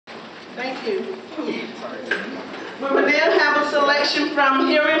Thank you. We will then have a selection from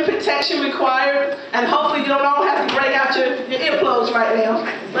Hearing Protection Required, and hopefully you don't all have to break out your earplugs right now.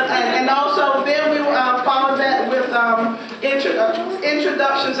 But and also then we will follow that with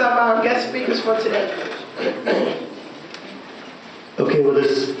introductions of our guest speakers for today. Okay, well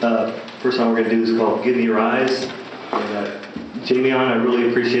this first song we're going to do is called Give Me Your Eyes. And, Jamie, I really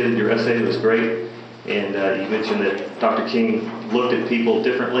appreciated your essay. It was great. And you mentioned that Dr. King looked at people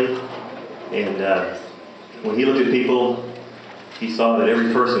differently. And when he looked at people, he saw that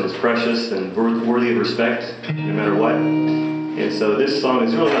every person is precious and worthy of respect, no matter what. And so this song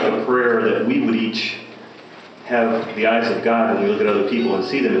is really like a prayer that we would each have the eyes of God when we look at other people and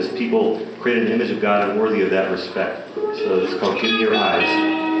see them as people created in the image of God and worthy of that respect. So this is called Give Me Your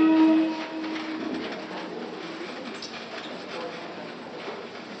Eyes.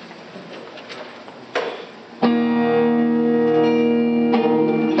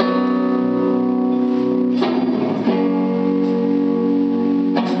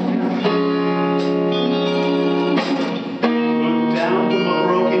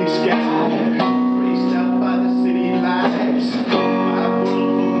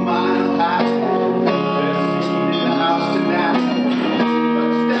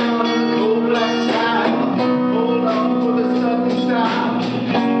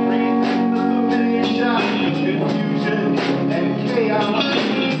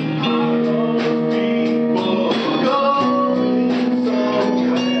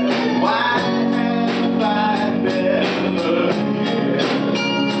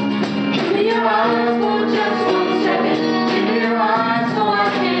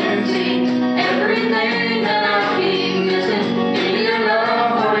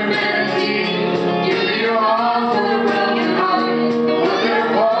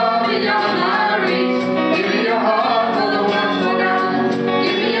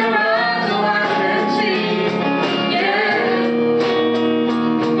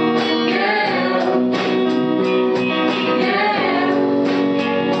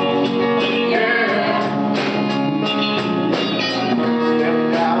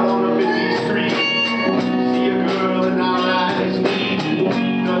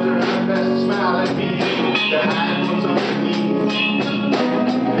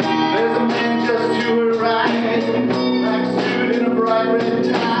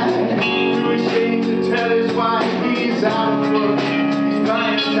 Out